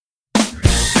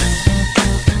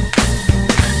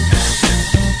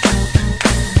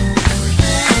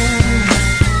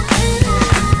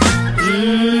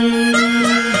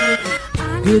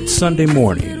Good Sunday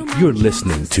morning. You're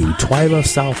listening to Twyla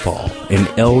Southall and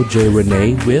LJ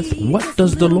Renee with What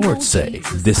Does the Lord Say?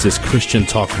 This is Christian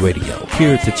Talk Radio,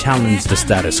 here to challenge the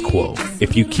status quo.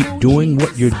 If you keep doing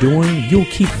what you're doing, you'll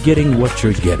keep getting what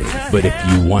you're getting. But if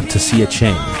you want to see a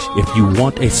change, if you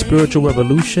want a spiritual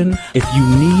revolution, if you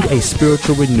need a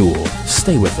spiritual renewal,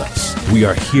 stay with us. We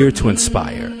are here to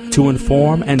inspire, to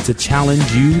inform, and to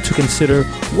challenge you to consider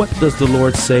what does the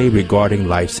Lord say regarding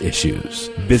life's issues.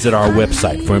 Visit our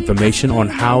website for information on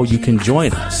how you can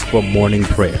join us for morning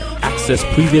prayer. Access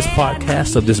previous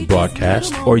podcasts of this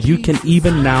broadcast, or you can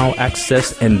even now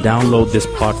access and download this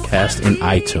podcast in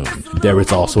iTunes. There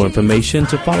is also information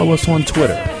to follow us on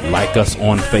Twitter, like us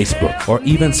on Facebook, or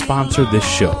even sponsor this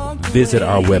show. Visit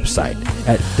our website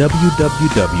at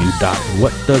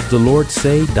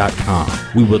www.whatdoesthelordsay.com.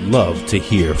 We would love to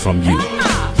hear from you.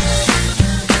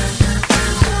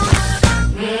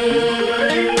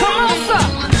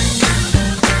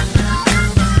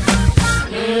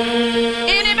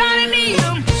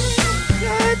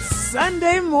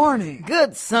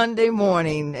 Good Sunday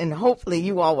morning, and hopefully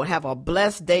you all will have a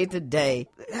blessed day today.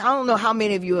 I don't know how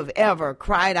many of you have ever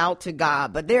cried out to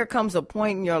God, but there comes a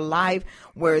point in your life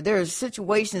where there's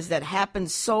situations that happen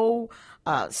so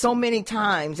many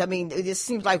times. I mean, it just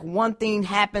seems like one thing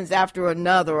happens after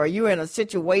another, or you're in a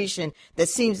situation that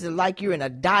seems like you're in a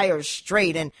dire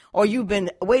strait, or you've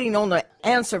been waiting on the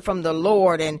answer from the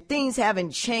Lord and things haven't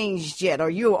changed yet, or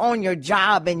you're on your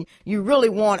job and you really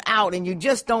want out and you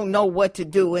just don't know what to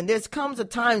do. And there comes a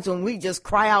times when we just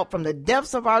cry out from the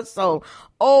depths of our soul,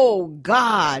 oh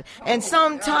God. And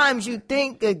sometimes you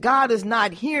think that God is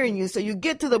not hearing you. So you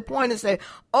get to the point and say,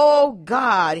 oh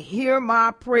God, hear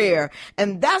my prayer.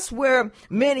 And that's where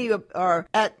many are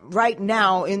at right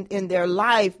now in their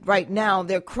life right now.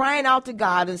 They're crying out to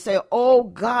God and say, oh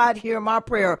God, hear my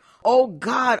prayer. Oh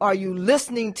God, are you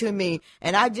listening to me?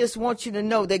 And I just want you to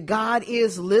know that God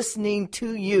is listening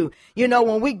to you. You know,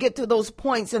 when we get to those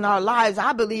points in our lives,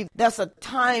 I believe that's a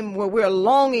time where we're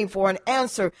longing for an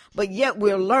answer, but yet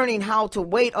we're learning how to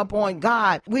wait upon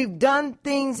God. We've done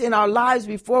things in our lives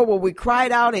before where we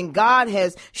cried out and God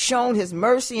has shown his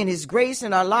mercy and his grace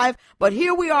in our life. But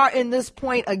here we are in this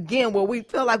point again where we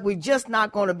feel like we're just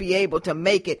not going to be able to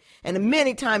make it. And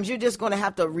many times you're just going to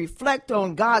have to reflect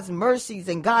on God's mercies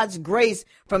and God's grace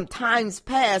from times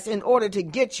past in order to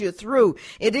get you through.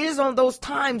 It is on those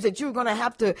times that you're going to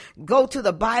have to go to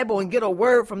the Bible and get a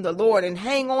word from the Lord and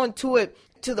hang on to it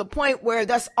to the point where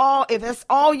that's all, if that's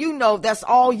all you know, that's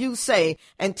all you say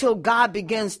until God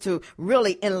begins to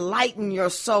really enlighten your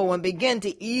soul and begin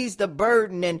to ease the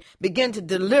burden and begin to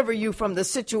deliver you from the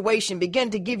situation,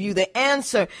 begin to give you the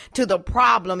answer to the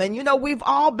problem. And you know, we've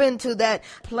all been to that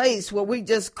place where we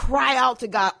just cry out to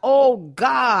God, oh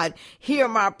God, hear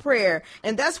my prayer.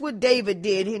 And that's what David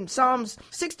did. In Psalms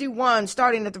 61,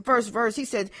 starting at the first verse, he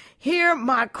said, hear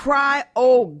my cry,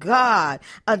 oh God,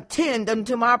 attend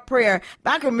unto my prayer.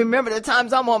 I can remember the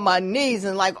times I'm on my knees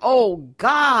and like, oh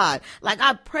God, like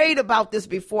I prayed about this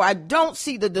before. I don't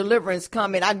see the deliverance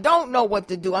coming. I don't know what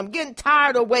to do. I'm getting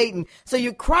tired of waiting. So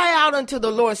you cry out unto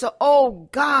the Lord. So, oh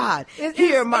God,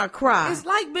 hear my cry. It's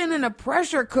like being in a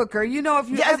pressure cooker. You know, if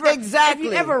you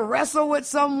ever wrestle with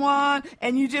someone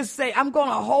and you just say, I'm going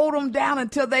to hold them down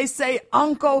until they say,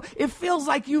 uncle, it feels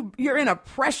like you're in a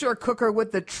pressure cooker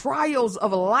with the trials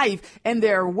of life and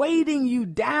they're weighting you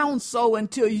down so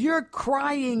until you're crying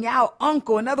out,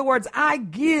 uncle. In other words, I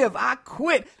give, I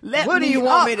quit. What do you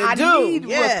want me to do? I need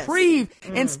reprieve.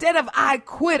 Instead of I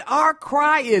quit, our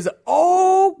cry is,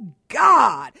 oh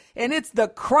God. And it's the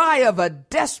cry of a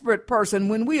desperate person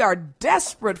when we are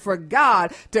desperate for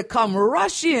God to come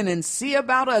rush in and see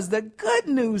about us. The good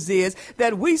news is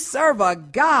that we serve a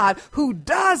God who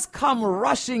does come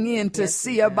rushing in to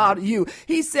see about you.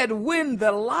 He said, when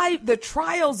the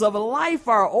trials of life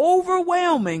are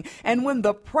overwhelming and when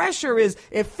the pressure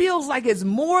it feels like it's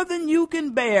more than you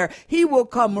can bear, he will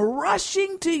come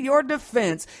rushing to your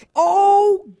defense.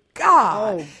 Oh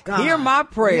God, hear my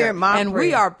prayer.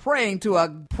 We are praying to a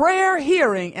prayer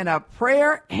hearing and a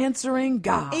prayer answering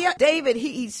God. Yeah, David,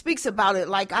 he speaks about it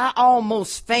like I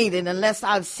almost fainted unless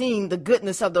I've seen the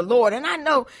goodness of the Lord. And I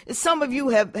know some of you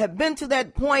have been to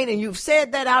that point and you've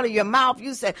said that out of your mouth.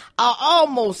 You said, I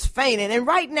almost fainted. And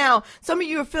right now, some of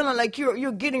you are feeling like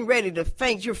you're getting ready to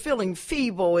faint. You're feeling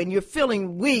feeble and you're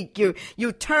feeling weak.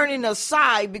 You're turning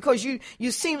aside because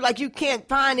you seem like you can't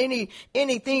find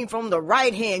anything from the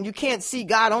right hand. You can't see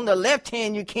God. On the left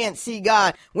hand, you can't see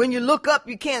God. When you look up,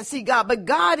 you can't see God. But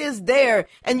God is there,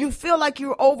 and you feel like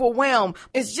you're overwhelmed.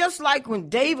 It's just like when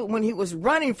David, when he was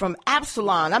running from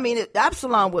Absalom. I mean,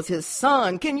 Absalom was his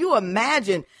son. Can you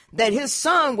imagine that his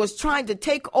son was trying to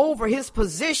take over his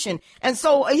position. And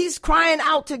so he's crying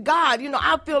out to God.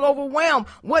 I feel overwhelmed.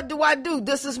 What do I do?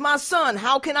 This is my son.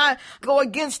 How can I go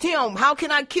against him? How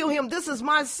can I kill him? This is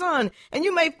my son. And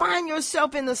you may find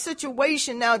yourself in the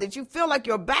situation now that you feel like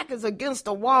your back is against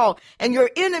the wall and your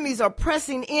enemies are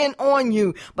pressing in on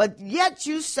you. But yet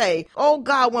you say, oh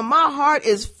God, when my heart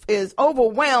is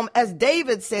overwhelmed, as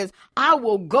David says, I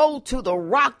will go to the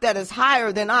rock that is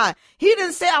higher than I. He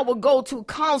didn't say I will go to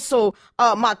counsel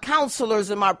my counselors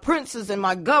and my princes and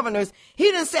my governors. He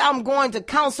didn't say I'm going to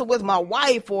counsel with my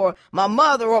wife or my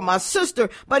mother or my sister,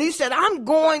 but he said I'm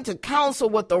going to counsel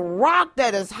with the rock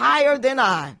that is higher than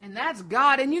I. And that's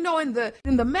God. And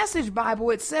in the Message Bible,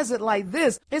 it says it like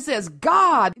this. It says,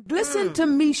 God, listen to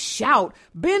me shout,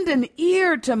 bend an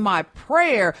ear to my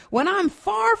prayer. When I'm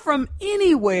far from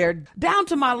anywhere, down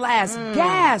to my last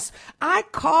gasp, I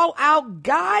call out,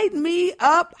 guide me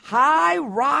up high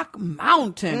rock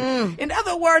mountain. In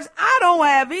other words, I don't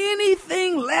have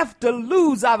anything left to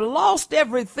lose. I've lost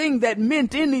everything that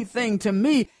meant anything to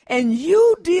me. And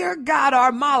you, dear God,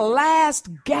 are my last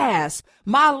gasp,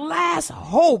 my last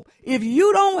hope. If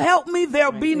you don't help me,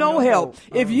 there'll be no help.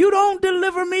 If you don't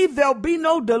deliver me, there'll be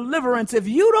no deliverance. If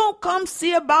you don't come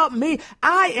see about me,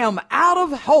 I am out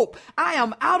of hope. I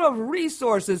am out of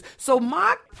resources. So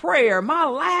my prayer, my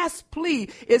last plea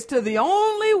is to the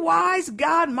only wise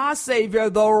God, my Savior,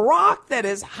 the rock that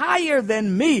is higher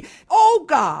than me. Oh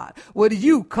God, would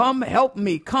you come help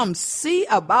me, come see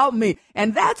about me?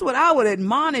 And that's what I would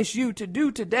admonish you to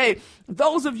do today.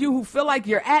 Those of you who feel like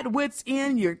you're at wit's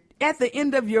end, you're at the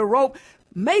end of your rope,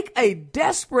 make a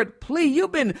desperate plea.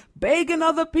 You've been begging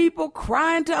other people,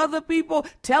 crying to other people,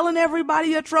 telling everybody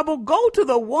your trouble. Go to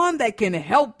the one that can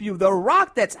help you, the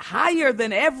rock that's higher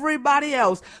than everybody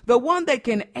else, the one that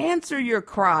can answer your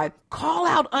cry. Call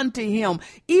out unto him,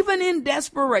 even in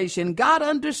desperation. God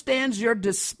understands your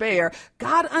despair.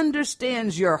 God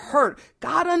understands your hurt.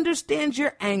 God understands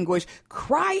your anguish.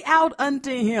 Cry out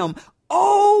unto him.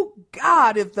 Oh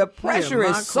God, if the pressure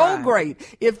is so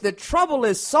great, if the trouble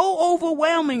is so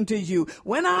overwhelming to you,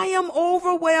 when I am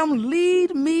overwhelmed,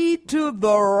 lead me to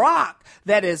the rock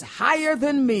that is higher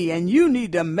than me. And you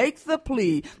need to make the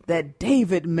plea that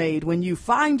David made when you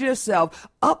find yourself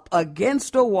up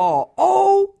against a wall.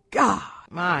 Oh God.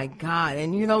 My God.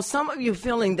 And some of you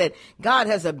feeling that God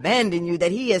has abandoned you,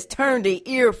 that he has turned the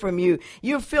ear from you.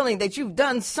 You're feeling that you've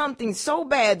done something so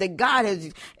bad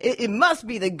that it must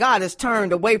be that God has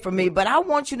turned away from me. But I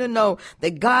want you to know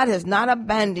that God has not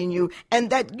abandoned you.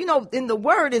 And that, in the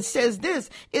word, it says this,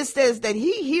 it says that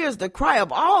he hears the cry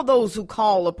of all those who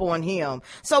call upon him.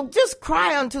 So just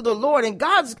cry unto the Lord, and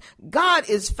God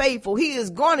is faithful. He is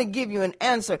going to give you an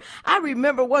answer. I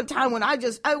remember one time when I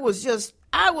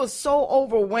was so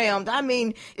overwhelmed. I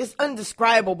mean, it's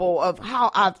indescribable of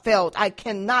how I felt. I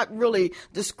cannot really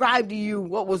describe to you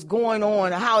what was going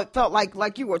on, how it felt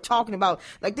like you were talking about,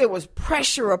 like there was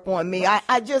pressure upon me.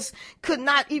 I just could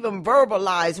not even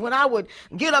verbalize. When I would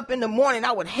get up in the morning,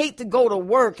 I would hate to go to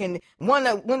work. And when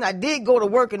I did go to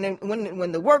work, and then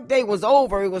when the work day was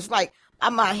over, it was like,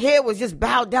 my head was just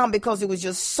bowed down because it was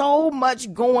just so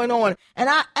much going on. And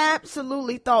I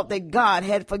absolutely thought that God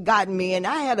had forgotten me. And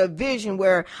I had a vision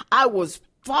where I was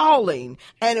falling,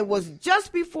 and it was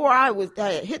just before I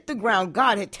had hit the ground,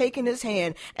 God had taken his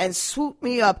hand and swooped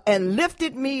me up and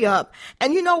lifted me up.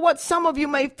 And you know what? Some of you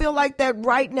may feel like that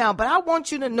right now, but I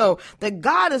want you to know that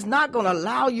God is not going to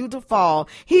allow you to fall.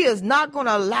 He is not going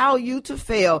to allow you to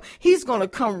fail. He's going to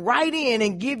come right in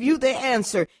and give you the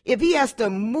answer. If he has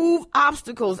to move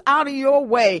obstacles out of your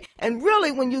way, and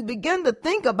really when you begin to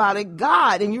think about it,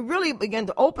 God, and you really begin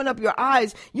to open up your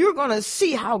eyes, you're going to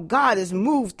see how God has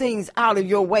moved things out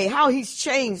of your way, how he's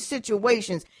changed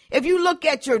situations. If you look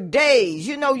at your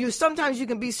days, sometimes you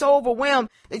can be so overwhelmed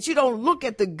that you don't look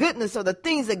at the goodness of the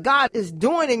things that God is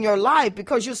doing in your life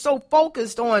because you're so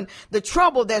focused on the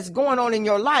trouble that's going on in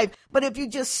your life. But if you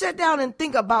just sit down and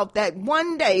think about that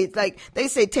one day, like they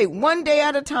say, take one day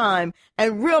at a time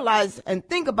and realize and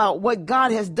think about what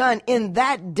God has done in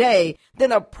that day,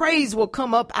 then a praise will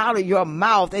come up out of your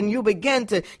mouth, and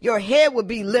your head will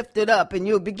be lifted up, and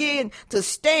you'll begin to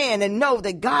stand and know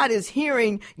that God is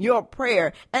hearing your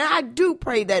prayer. And I do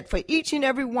pray that for each and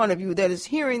every one of you that is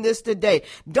hearing this today.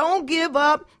 Don't give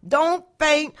up. Don't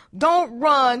faint. Don't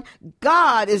run.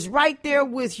 God is right there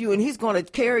with you, and he's going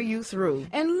to carry you through.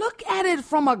 And look at it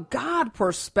from a God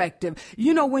perspective.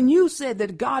 When you said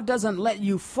that God doesn't let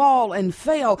you fall and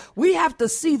fail, we have to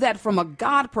see that from a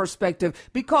God perspective,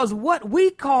 because what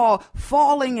we call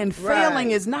falling and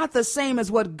failing is not the same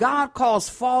as what God calls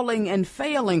falling and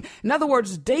failing. In other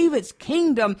words, David's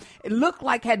kingdom, it looked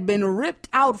like had been ripped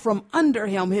out out from under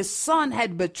him. His son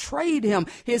had betrayed him.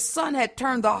 His son had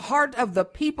turned the heart of the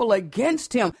people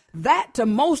against him. That to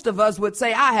most of us would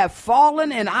say, I have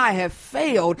fallen and I have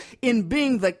failed in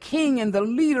being the king and the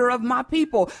leader of my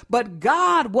people. But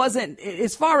God wasn't,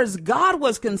 as far as God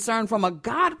was concerned, from a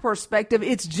God perspective,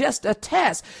 it's just a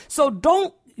test. So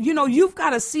you've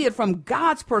got to see it from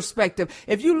God's perspective.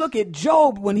 If you look at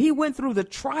Job, when he went through the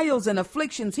trials and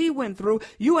afflictions he went through,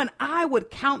 you and I would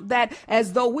count that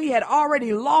as though we had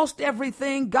already lost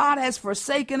everything. God has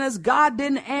forsaken us. God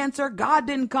didn't answer. God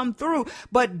didn't come through.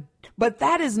 But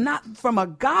that is not from a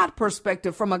God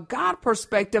perspective. From a God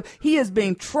perspective, he is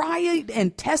being tried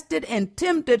and tested and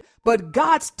tempted, but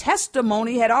God's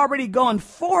testimony had already gone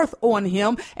forth on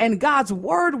him, and God's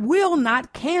word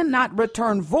cannot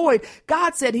return void.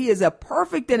 God said he is a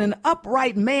perfect and an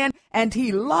upright man, and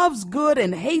he loves good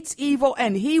and hates evil,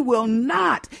 and he will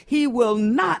not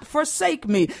forsake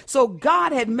me. So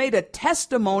God had made a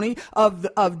testimony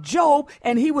of Job,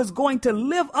 and he was going to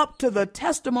live up to the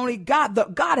testimony. God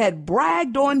had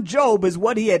bragged on Job is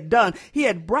what he had done. He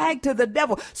had bragged to the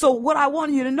devil. So what I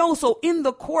want you to know, so in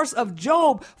the course of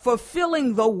Job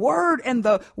fulfilling the word and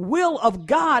the will of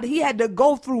God, he had to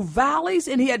go through valleys,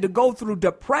 and he had to go through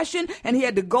depression, and he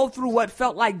had to go through what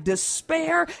felt like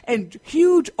despair and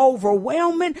huge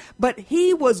overwhelmment, but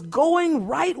he was going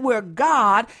right where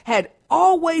God had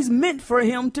always meant for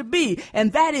him to be.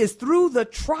 And that is through the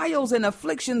trials and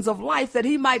afflictions of life, that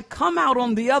he might come out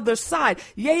on the other side.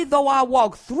 Yea, though I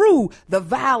walk through the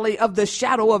valley of the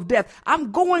shadow of death.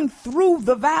 I'm going through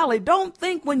the valley. Don't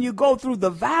think when you go through the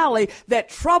valley that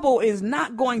trouble is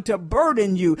not going to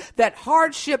burden you, that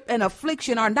hardship and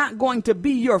affliction are not going to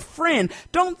be your friend.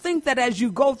 Don't think that as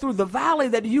you go through the valley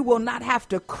that you will not have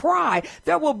to cry.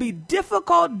 There will be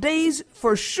difficult days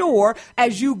for sure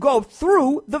as you go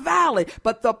through the valley.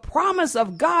 But the promise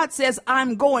of God says,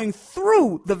 I'm going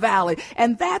through the valley.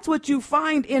 And that's what you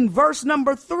find in verse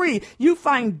number 3. You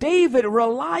find David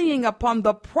relying upon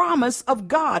the promise of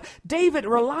God. David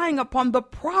relying upon the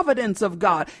providence of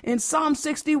God. In Psalm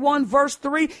 61 verse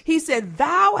 3, he said,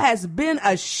 thou hast been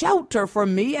a shelter for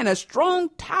me and a strong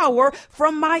tower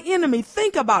from my enemy.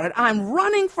 Think about it. I'm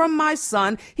running from my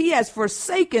son. He has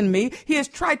forsaken me. He has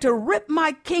tried to rip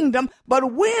my kingdom.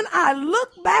 But when I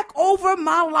look back over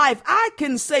my life, I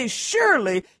can say,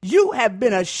 surely you have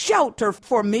been a shelter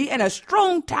for me and a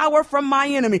strong tower from my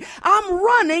enemy. I'm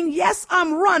running. Yes,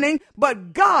 I'm running,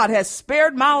 but God has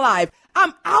spared my life.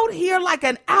 I'm out here like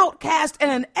an outcast and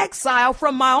an exile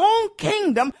from my own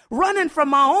kingdom, running from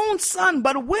my own son.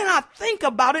 But when I think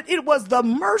about it, it was the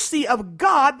mercy of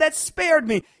God that spared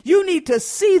me. You need to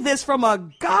see this from a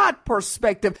God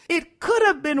perspective. It could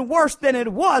have been worse than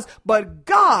it was, but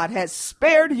God has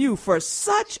spared you for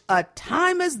such a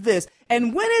time as this.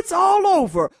 And when it's all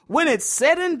over, when it's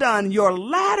said and done, your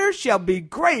latter shall be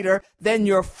greater than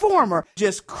your former.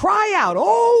 Just cry out,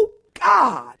 oh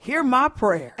God, hear my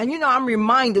prayer. And I'm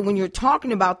reminded when you're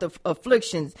talking about the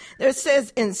afflictions, it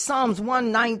says in Psalms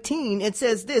 119, it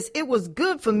says this, it was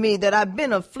good for me that I've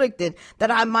been afflicted,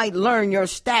 that I might learn your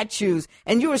statutes.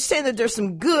 And you were saying that there's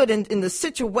some good in the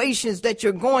situations that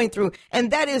you're going through.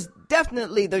 And that is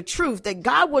definitely the truth, that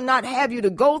God will not have you to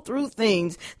go through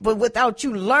things, but without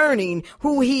you learning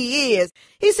who he is.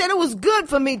 He said, it was good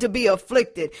for me to be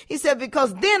afflicted. He said,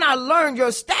 because then I learned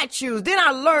your statutes. Then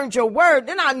I learned your word.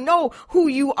 Then I know who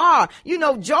you are.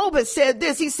 Job has said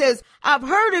this. He says, I've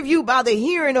heard of you by the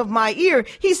hearing of my ear.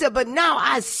 He said, but now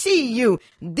I see you.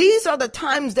 These are the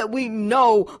times that we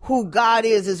know who God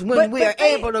is when we are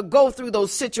able to go through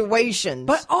those situations.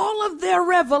 But all of their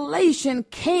revelation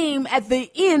came at the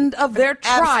end of their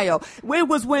trial. It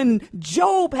was when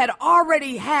Job had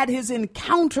already had his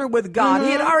encounter with God. Mm-hmm.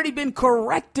 He had already been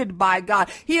corrected by God.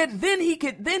 Then he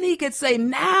could say,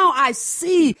 now I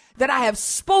see that I have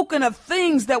spoken of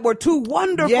things that were too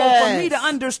wonderful for me to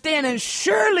understand, and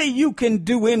surely you can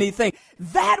do anything.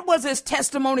 That was his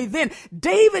testimony then.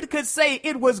 David could say,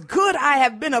 it was good I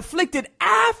have been afflicted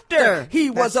after he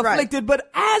was afflicted. Right.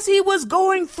 But as he was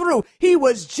going through, he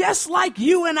was just like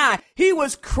you and I. He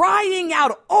was crying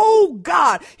out, oh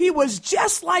God. He was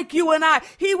just like you and I.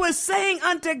 He was saying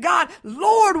unto God,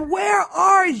 Lord, where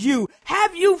are you?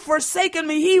 Have you forsaken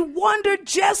me? He wondered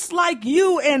just like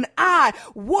you and I.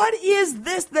 What is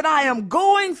this that I am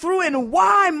going through, and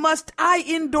why must I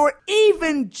endure?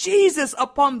 Even Jesus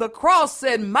upon the cross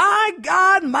said, my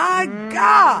God,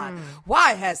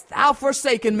 why hast thou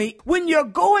forsaken me? When you're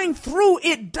going through,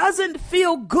 it doesn't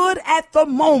feel good at the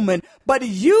moment, but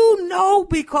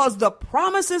because the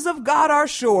promises of God are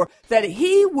sure that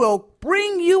he will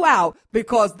bring you out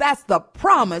because that's the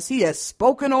promise he has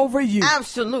spoken over you.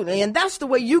 Absolutely. And that's the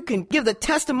way you can give the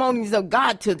testimonies of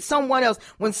God to someone else.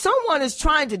 When someone is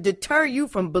trying to deter you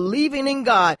from believing in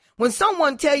God, when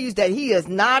someone tells you that he is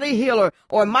not a healer,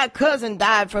 or my cousin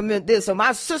died from this, or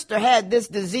my sister had this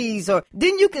disease, or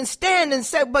then you can stand and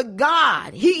say, but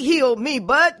God, he healed me,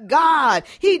 but God,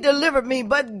 he delivered me,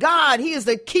 but God, he is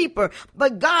the keeper,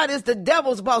 but God is the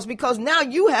devil's boss, because now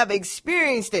you have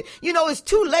experienced it. You know, it's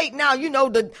too late now. You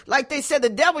know, like they said, the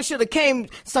devil should have came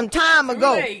some time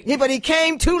ago, but he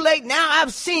came too late. Now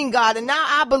I've seen God and now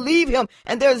I believe him.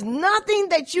 And there's nothing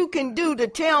that you can do to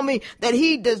tell me that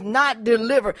he does not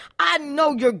deliver. I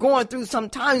know you're going through some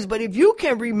times, but if you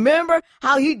can remember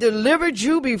how he delivered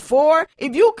you before,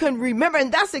 if you can remember,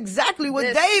 and that's exactly what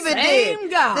David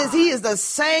did. God. He is the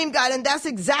same God, and that's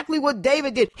exactly what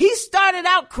David did. He started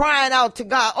out crying out to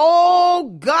God,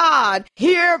 oh God,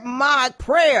 hear my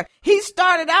prayer. He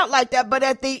started out like that, but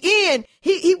at the end,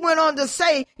 he went on to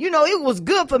say, you know, it was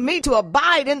good for me to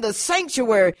abide in the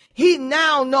sanctuary. He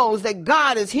now knows that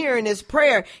God is hearing his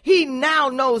prayer. He now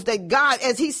knows that God,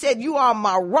 as he said, you are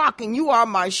my rock and you are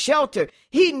my shelter.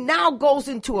 He now goes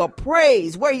into a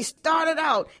praise where he started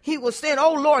out. He was saying,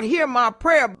 oh Lord, hear my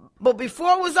prayer. But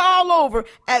before it was all over,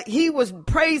 he was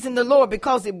praising the Lord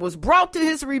because it was brought to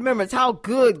his remembrance how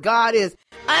good God is.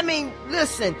 I mean,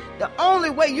 listen, the only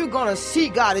way you're going to see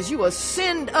God is you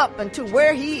ascend up into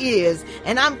where he is.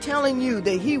 And I'm telling you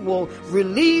that he will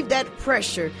relieve that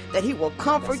pressure, that he will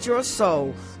comfort your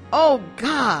soul. Oh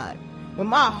God, when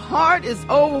my heart is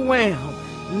overwhelmed,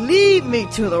 lead me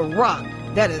to the rock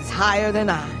that is higher than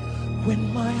I.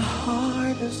 When my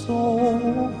heart is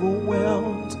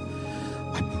overwhelmed,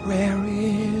 my prayer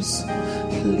is,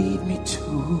 lead me to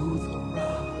the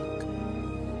rock.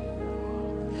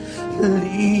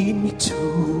 Lead me to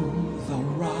the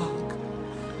rock,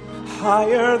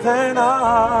 higher than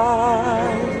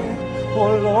I,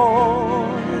 oh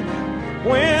Lord.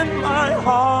 When my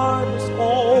heart is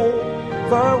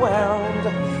overwhelmed,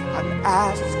 I'm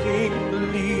asking,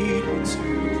 lead me to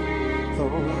the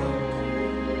rock.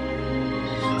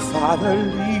 Father,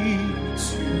 lead me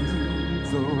to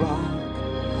the rock,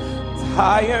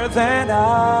 higher than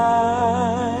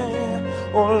I,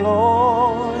 oh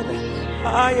Lord,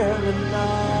 higher than I.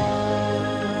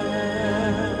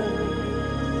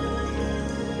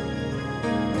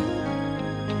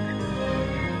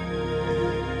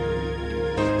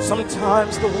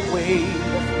 Sometimes the weight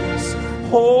of this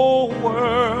whole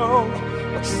world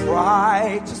will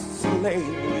try to slay me,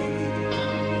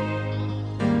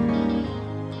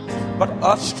 but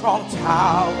a strong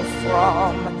tower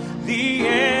from the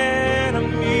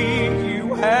enemy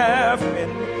you have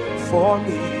been for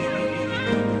me.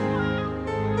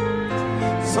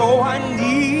 So I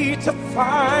need to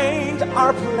find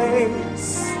our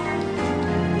place.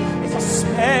 It's a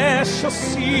special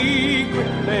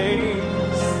secret place.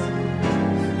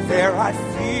 There I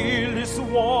feel his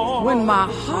warmth. When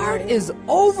my heart is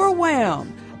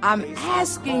overwhelmed, I'm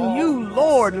asking you,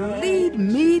 Lord, lead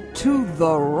me to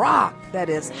the rock that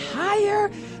is higher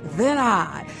than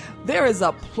I. There is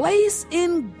a place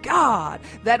in God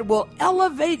that will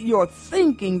elevate your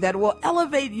thinking, that will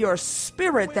elevate your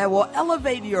spirit, that will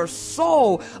elevate your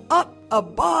soul up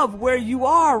above where you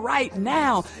are right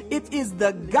now. It is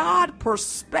the God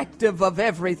perspective of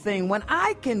everything. When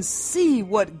I can see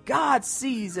what God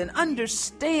sees and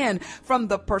understand from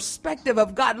the perspective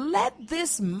of God, let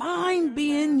this mind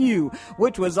be in you,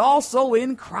 which was also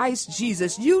in Christ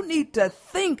Jesus. You need to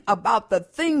think about the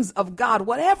things of God.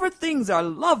 Whatever things are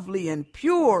lovely and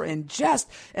pure and just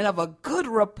and of a good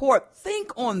report,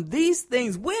 think on these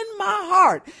things. When my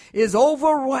heart is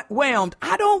overwhelmed,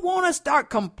 I don't want to start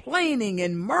complaining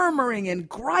and murmuring and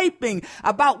griping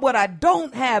about what I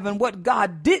don't have and what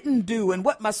God didn't do and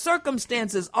what my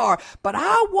circumstances are. But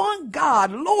I want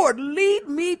God, Lord, lead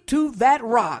me to that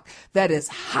rock that is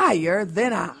higher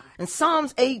than I. And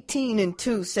Psalms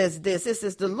 18:2 says this. It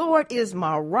says, the Lord is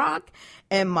my rock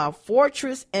and my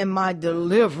fortress and my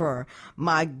deliverer,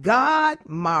 my God,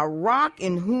 my rock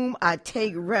in whom I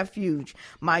take refuge,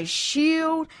 my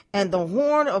shield and the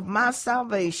horn of my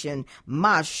salvation,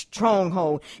 my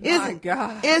stronghold. Isn't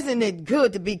it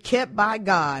good to be kept by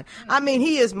God? I mean,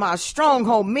 he is my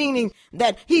stronghold, meaning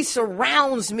that he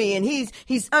surrounds me and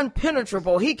he's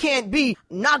impenetrable. He can't be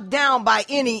knocked down by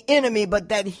any enemy, but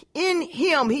that in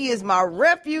him, he is my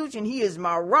refuge and he is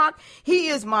my rock. He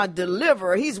is my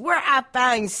deliverer. He's where I found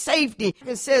find safety.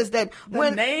 It says that the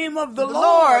name of the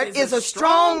Lord is a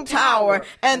strong tower,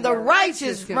 and the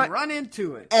righteous can run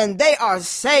into it, and they are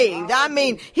saved. I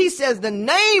mean, he says the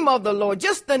name of the Lord,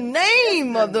 just the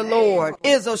name of the Lord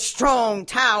is a strong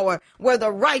tower where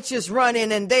the righteous run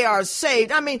in and they are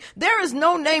saved. I mean, there is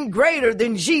no name greater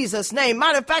than Jesus' name.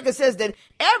 Matter of fact, it says that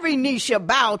every knee shall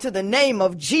bow to the name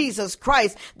of Jesus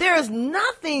Christ. There is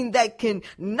nothing that can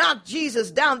knock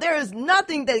Jesus down. There is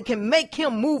nothing that can make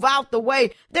him move out the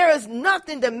way. There is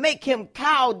nothing to make him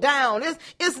cow down.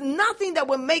 It's nothing that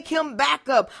will make him back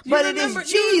up. But it is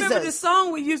Jesus. You remember the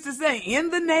song we used to sing, in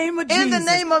the name of Jesus. In the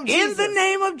name of Jesus. In the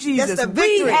name of Jesus. That's the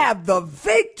victory. We have the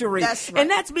victory. That's right. And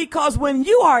that's because when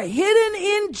you are hidden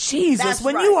in Jesus, That's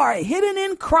when right. you are hidden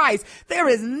in Christ, there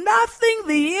is nothing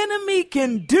the enemy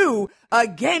can do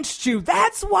against you.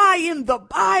 That's why in the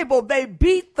Bible they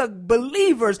beat the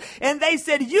believers and they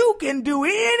said you can do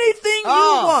anything you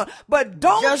want, but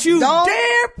don't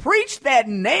dare preach that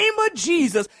name of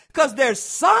Jesus, because there's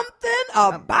something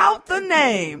about the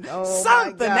name.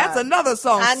 Something. That's another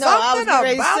song. I know. Something I was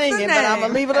ready about singing, the name. but I'm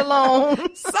gonna leave it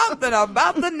alone. Something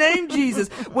about the name Jesus.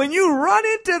 When you run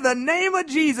into the name of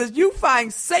Jesus, you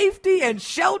find safety and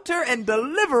shelter and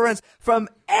deliverance from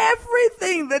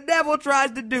everything the devil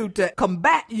tries to do to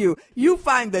combat you. You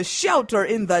find the shelter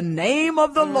in the name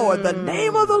of the Lord. The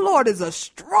name of the Lord is a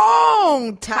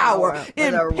strong tower,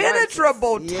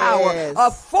 impenetrable tower,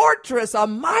 a fortress, a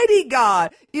mighty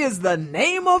God is the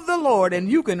name of the Lord, and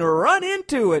you can run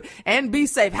into it and be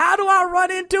safe. How do I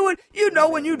run into it? You know,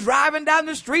 when you're driving down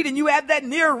the street and you have that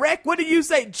near wreck, what do you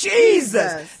say?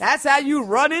 Jesus. That's how you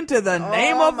run into the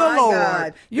name of the Lord.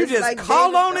 God. You It's just like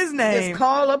call David, on his name. Just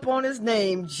call upon his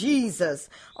name, Jesus.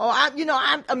 Oh,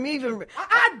 I'm even.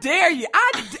 I dare you.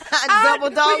 I double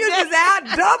dog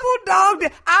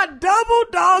dare. I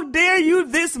double dog dare you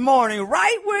this morning,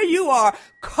 right where you are.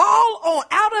 Call on,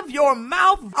 out of your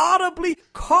mouth, audibly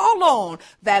call on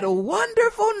that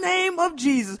wonderful name of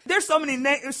Jesus. There's so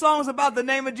many songs about the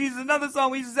name of Jesus. Another song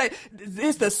we used to say,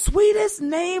 it's the sweetest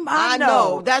name I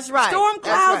know. That's right. Storm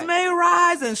clouds may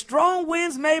rise and strong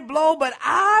winds may blow, but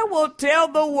I will tell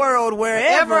the world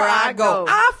wherever I go.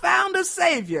 I found a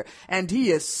Savior, and he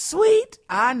is sweet,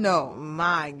 I know.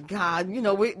 My God,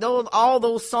 all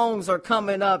those songs are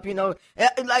coming up,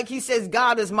 like he says,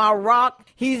 God is my rock.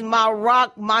 He's my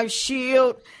rock, my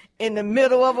shield in the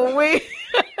middle of a wheel.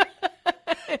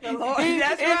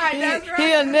 That's right.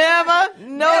 He'll never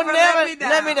let me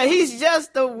down. He's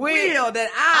just the wheel that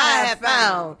I have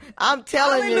found. I'm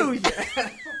telling Hallelujah. you.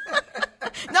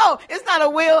 No, it's not a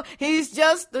wheel. He's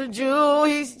just the jewel.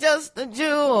 He's just the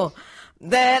jewel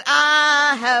that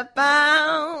I have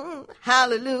found.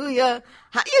 Hallelujah.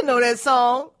 You know that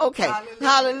song. Okay.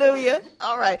 Hallelujah.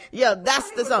 All right. Yeah,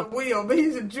 that's the song. Wheel, but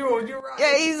he's a jewel. You're right.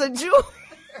 Yeah, he's a jewel.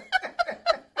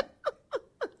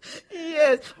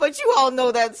 Yes, but you all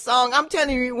know that song. I'm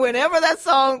telling you, whenever that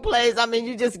song plays,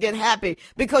 you just get happy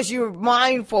because you're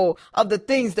mindful of the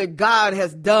things that God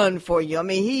has done for you.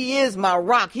 He is my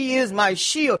rock. He is my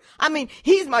shield.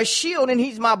 He's my shield and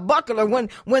he's my buckler. When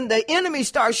the enemy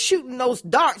starts shooting those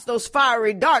darts, those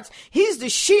fiery darts, he's the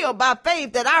shield by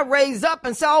faith that I raise up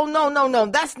and say, oh, no,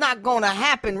 that's not going to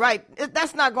happen, right?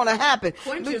 That's not going to happen. He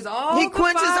quenches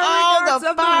all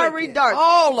the fiery darts.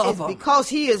 All of them. Because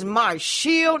he is my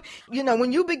shield.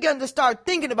 When you begin to start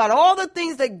thinking about all the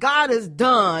things that God has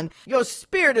done, your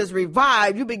spirit is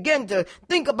revived. You begin to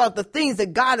think about the things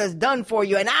that God has done for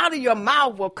you, and out of your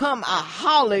mouth will come a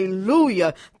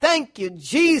hallelujah. Thank you,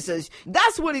 Jesus.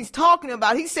 That's what he's talking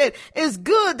about. He said, it's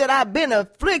good that I've been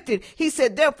afflicted. He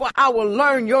said, therefore, I will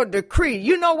learn your decree.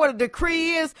 You know what a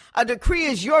decree is? A decree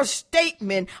is your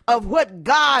statement of what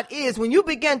God is. When you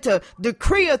begin to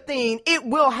decree a thing, it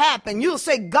will happen. You'll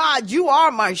say, God, you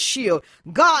are my shield.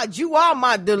 God, you are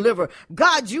my deliverer.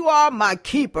 God, you are my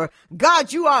keeper.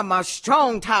 God, you are my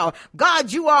strong tower.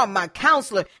 God, you are my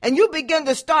counselor. And you begin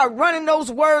to start running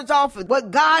those words off of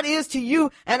what God is to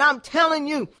you. And I'm telling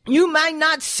you, you might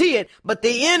not see it, but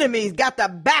the enemy's got to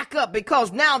back up,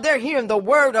 because now they're hearing the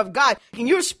word of God. And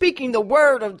you're speaking the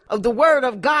word of the word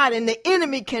of God, and the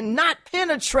enemy cannot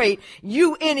penetrate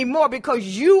you anymore, because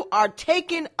you are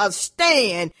taking a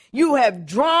stand. You have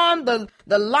drawn the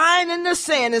line in the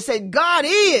sand and said, God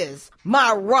is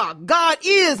my rock. God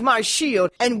is my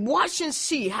shield. And watch and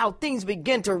see how things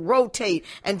begin to rotate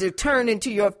and to turn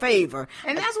into your favor.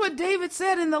 And that's what David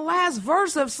said in the last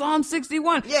verse of Psalm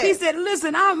 61. Yes. He said,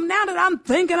 listen, now that I'm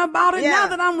thinking about it, now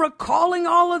that I'm recalling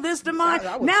all of this to mind,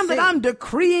 now that I'm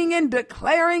decreeing and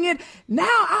declaring it, now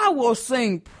I will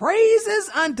sing praises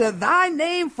unto thy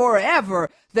name forever.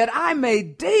 that I may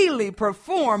daily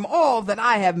perform all that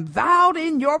I have vowed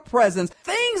in your presence.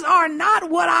 Things are not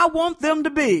what I want them to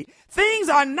be. Things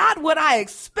are not what I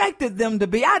expected them to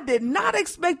be. I did not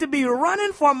expect to be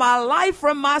running for my life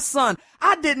from my son.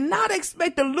 I did not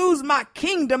expect to lose my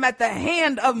kingdom at the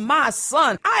hand of my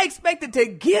son. I expected to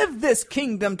give this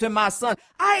kingdom to my son.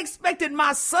 I expected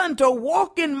my son to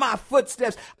walk in my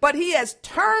footsteps, but he has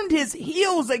turned his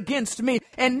heels against me,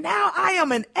 and now I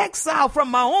am in exile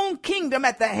from my own kingdom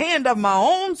at the hand of my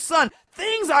own son.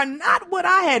 Things are not what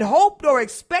I had hoped or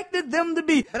expected them to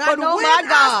be. But I know when my God.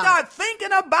 I start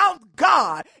thinking about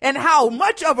God and how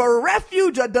much of a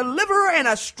refuge, a deliverer, and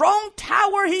a strong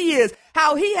tower he is,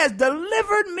 how he has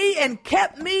delivered me and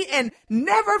kept me and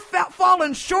never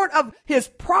fallen short of his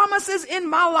promises in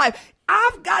my life,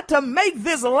 I've got to make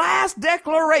this last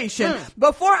declaration.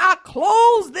 Before I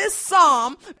close this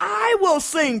psalm, I will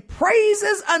sing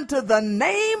praises unto the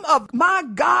name of my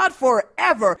God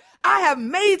forever. I have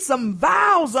made some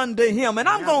vows unto him, and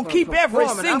I'm going to keep every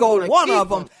single one of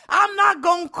them. I'm not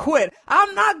going to quit.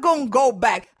 I'm not going to go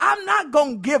back. I'm not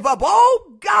going to give up.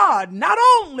 Oh, God, not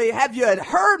only have you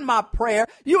heard my prayer,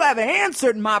 you have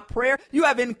answered my prayer. You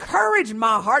have encouraged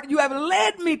my heart. You have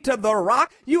led me to the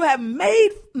rock. You have made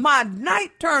my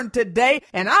night turn today,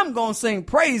 and I'm going to sing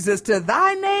praises to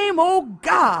thy name, oh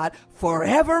God,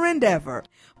 forever and ever.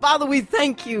 Father, we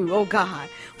thank you, oh God,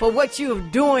 for what you are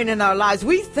doing in our lives.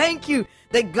 We thank you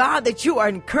that, God, that you are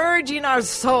encouraging our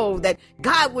soul, that,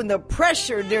 God, when the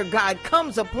pressure, dear God,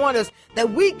 comes upon us,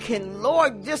 that we can,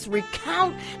 Lord, just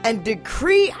recount and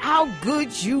decree how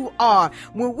good you are.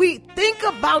 When we think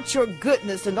about your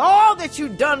goodness and all that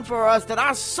you've done for us, that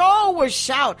our soul will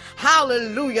shout,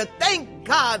 hallelujah. Thank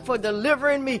God for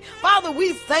delivering me. Father,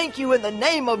 we thank you in the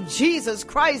name of Jesus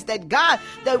Christ, that, God,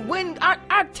 that when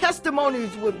our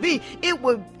testimonies would be,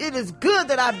 it is good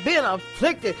that I've been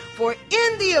afflicted, for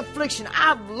in the affliction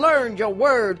I've learned your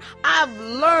word. I've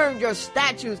learned your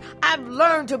statutes. I've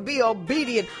learned to be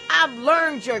obedient. I've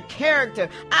learned your character.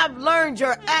 I've learned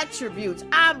your attributes.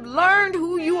 I've learned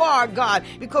who you are, God,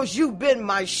 because you've been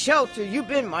my shelter. You've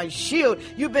been my shield.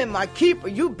 You've been my keeper.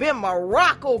 You've been my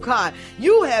rock, oh God.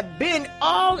 You have been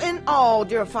all in all,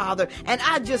 dear Father. And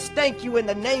I just thank you in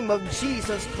the name of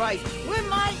Jesus Christ. When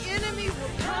my enemies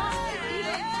will come,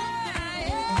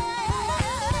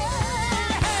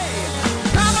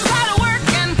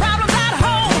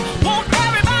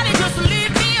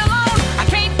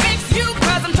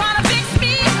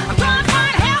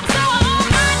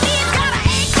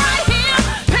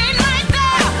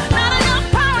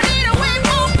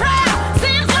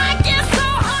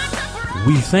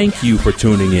 We thank you for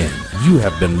tuning in. You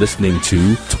have been listening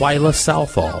to Twyla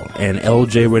Southall and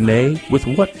LJ Renee with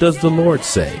What Does the Lord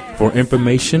Say? For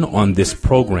information on this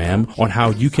program, on how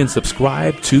you can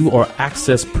subscribe to or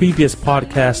access previous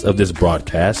podcasts of this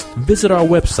broadcast, visit our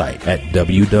website at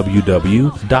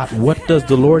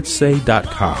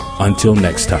www.whatdoesthelordsay.com. Until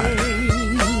next time.